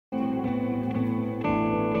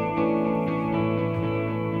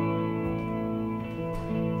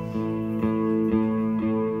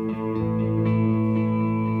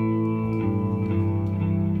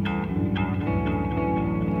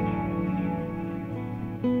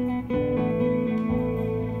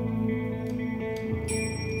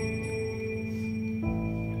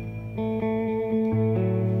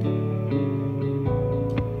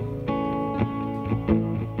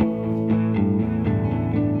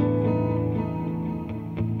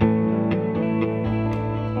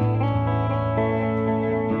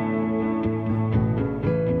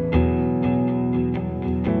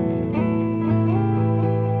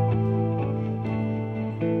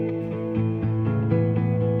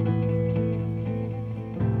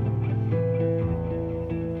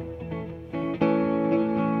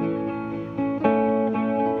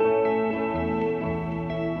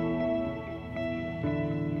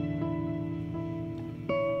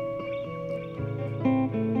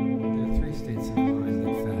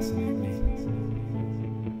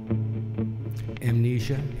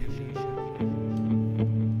amnesia,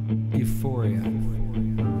 euphoria,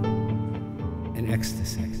 and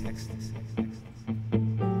ecstasy.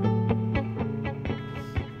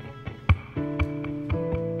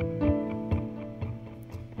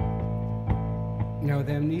 Now with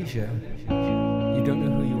amnesia, you don't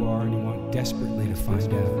know who you are and you want desperately to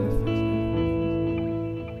find out.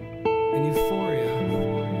 In euphoria,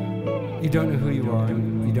 you don't know who you are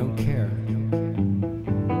and you don't care.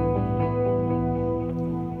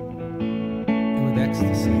 And with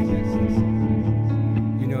ecstasy,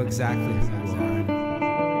 you know exactly who you are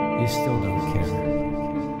and you still don't care.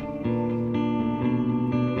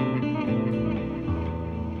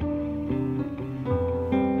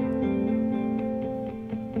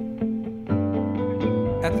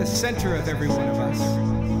 At the center of every one of us,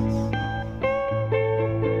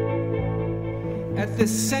 at the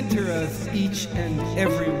center of each and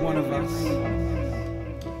every one of us,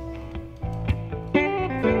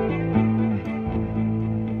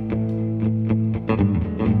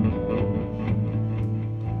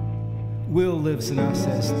 will lives in us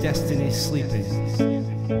as destiny sleeping.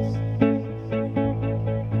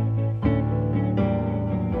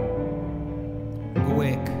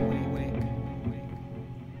 Awake.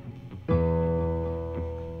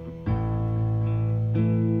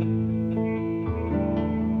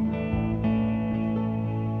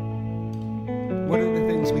 What are the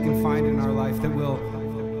things we can find in our life that will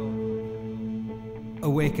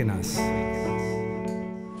awaken us?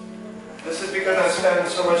 This is because I spend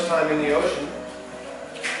so much time in the ocean.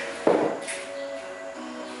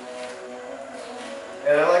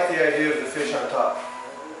 And I like the idea of the fish on top.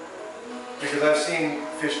 Because I've seen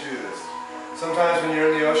fish do this. Sometimes when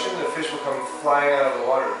you're in the ocean, the fish will come flying out of the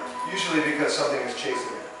water. Usually because something is chasing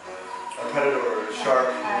it. A predator or a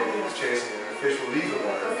shark maybe is chasing it. And the fish will leave the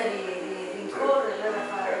water.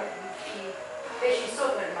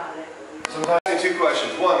 Sometimes two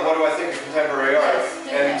questions. One, what do I think of contemporary art?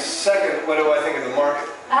 And second, what do I think of the market?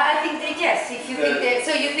 I think that yes, if you think that,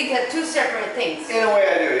 so you think of two separate things. In a way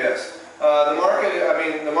I do, yes. The market, I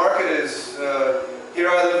mean, the market is, here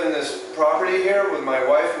I live in this property here with my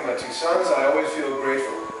wife and my two sons. I always feel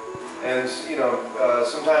grateful. And, you know,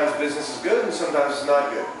 sometimes business is good and sometimes it's not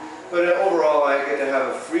good. But overall, I get to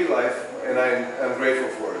have a free life and I'm grateful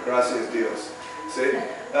for it. Gracias Dios. See?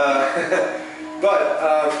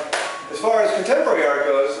 As far as contemporary art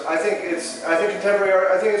goes, I think contemporary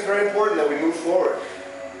art, I think it's very important that we move forward.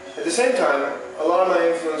 At the same time, a lot of my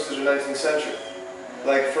influences are 19th century.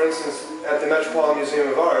 Like, for instance, at the Metropolitan Museum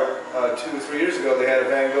of Art, 2 or 3 years ago, they had a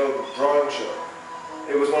Van Gogh drawing show.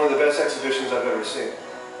 It was one of the best exhibitions I've ever seen.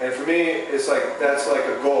 And for me, it's like, that's like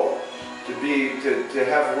a goal, to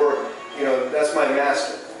have work, you know, that's my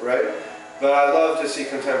master, right? But I love to see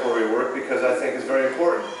contemporary work because I think it's very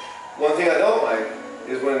important. One thing I don't like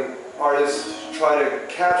is when artists try to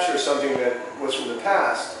capture something that was from the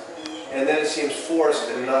past, and then it seems forced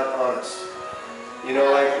and not honest. You know,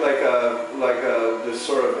 like this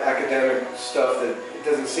sort of academic stuff that it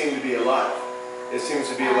doesn't seem to be alive. It seems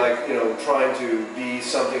to be like, you know, trying to be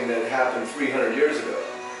something that happened 300 years ago.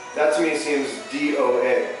 That to me seems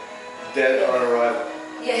DOA, dead on arrival.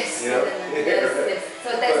 Yes. You know? Yes. So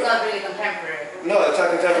that's not really contemporary. No, it's not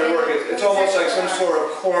contemporary work. It's almost like some sort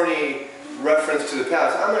of corny reference to the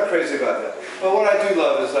past. I'm not crazy about that. But what I do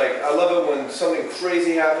love is, like, I love it when something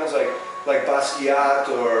crazy happens, like Basquiat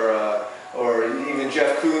or even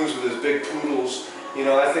Jeff Koons with his big poodles. You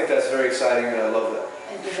know, I think that's very exciting and I love that.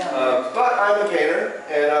 But I'm a painter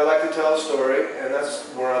and I like to tell a story, and that's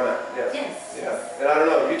where I'm at. Yeah. Yes. Yeah. And I don't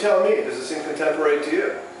know, you tell me, does it seem contemporary to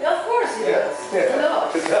you? Of course it does.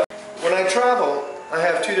 Yeah. When I travel, I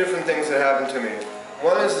have two different things that happen to me.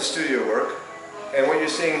 One is the studio work. And what you're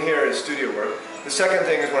seeing here is studio work. The second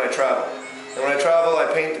thing is when I travel. And when I travel, I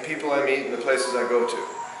paint the people I meet and the places I go to.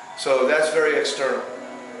 So that's very external.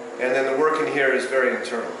 And then the work in here is very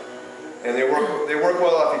internal. And they work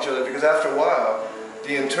well off each other because after a while,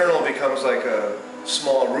 the internal becomes like a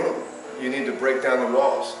small room. You need to break down the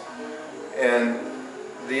walls. And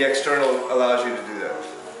the external allows you to do that.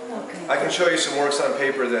 Okay. I can show you some works on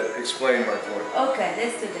paper that explain my point. Okay,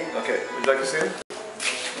 let's do that. Okay, would you like to see it?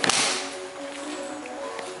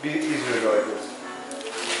 Be easier to go like this.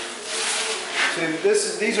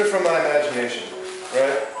 See, these are from my imagination,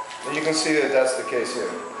 right? And you can see that that's the case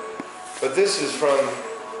here. But this is from,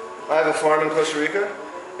 I have a farm in Costa Rica,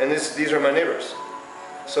 and these are my neighbors.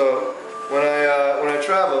 So when I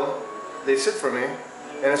travel, they sit for me,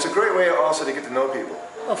 and it's a great way also to get to know people.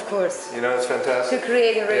 Of course. You know, it's fantastic. To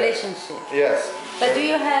create a relationship. Yeah. Yes. But do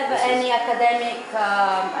you have any academic,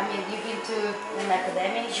 I mean, you've been to an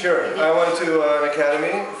academy? Sure. I went to an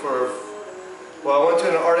academy for Well, I went to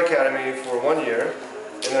an art academy for 1 year,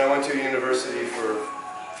 and then I went to university for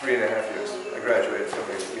 3.5 years. I graduated from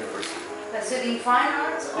the university. Studying fine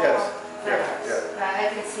arts or Yes. fine arts? Yeah. I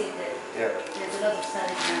can see that there's a lot of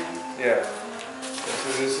study going on. Yeah. So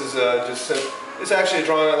this is it's actually a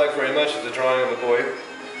drawing I like very much. It's a drawing of a boy.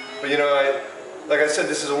 But you know, like I said,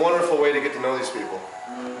 this is a wonderful way to get to know these people.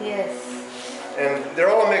 Yes. And they're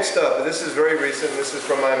all mixed up, but this is very recent. This is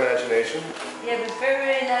from my imagination. Yeah, but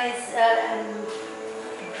very nice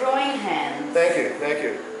drawing hands. Thank you, thank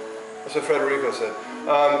you. That's what Federico said.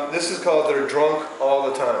 This is called They're Drunk All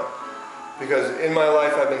the Time. Because in my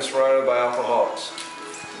life I've been surrounded by alcoholics.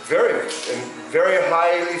 Very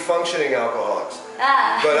highly functioning alcoholics.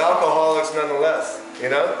 But alcoholics nonetheless, you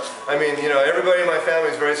know? I mean, you know, everybody in my family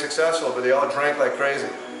is very successful, but they all drank like crazy.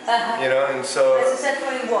 You know, and so... But successful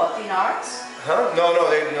in what? In arts? Huh? No,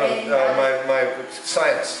 my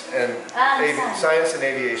science and science and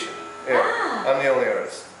aviation. Yeah, I'm the only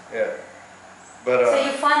artist. Yeah, but so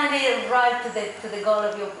you finally arrived to the goal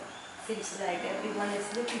of your. Seems like everyone is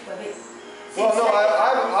looking for it. Well, no,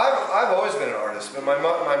 I've always been an artist, but my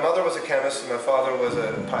mother was a chemist and my father was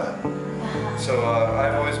a pilot. So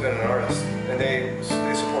I've always been an artist, and they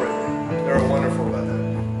supported me. They were wonderful about that.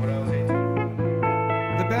 When I was 18.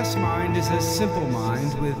 The best mind is a simple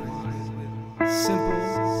mind with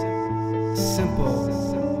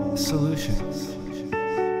simple solutions.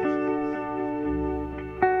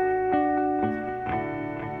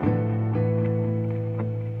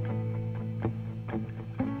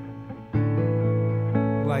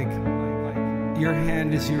 Like your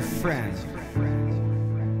hand is your friend.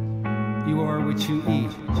 You are what you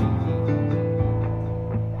eat.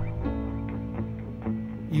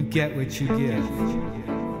 You get what you give.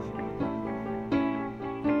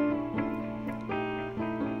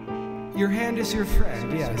 Your hand is your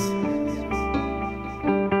friend, yes.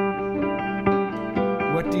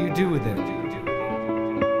 What do you do with it?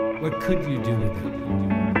 What could you do with it?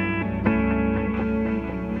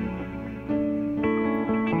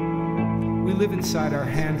 We live inside our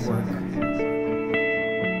handwork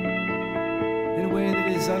in a way that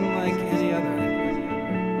is unlike any other,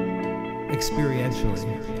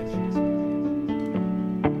 experientially.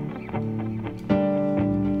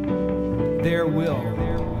 Their will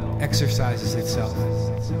exercises itself. The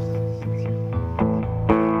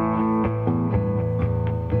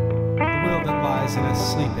will that lies in us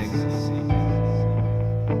sleeping,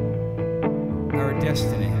 our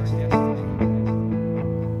destiny.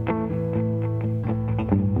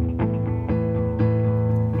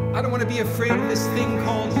 I don't want to be afraid of this thing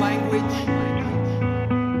called language.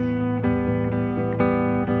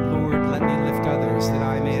 Lord, let me lift others that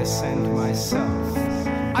I may ascend myself.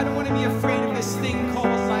 I don't want to be afraid of this thing called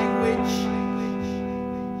language.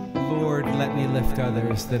 Lord, let me lift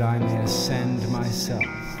others that I may ascend myself.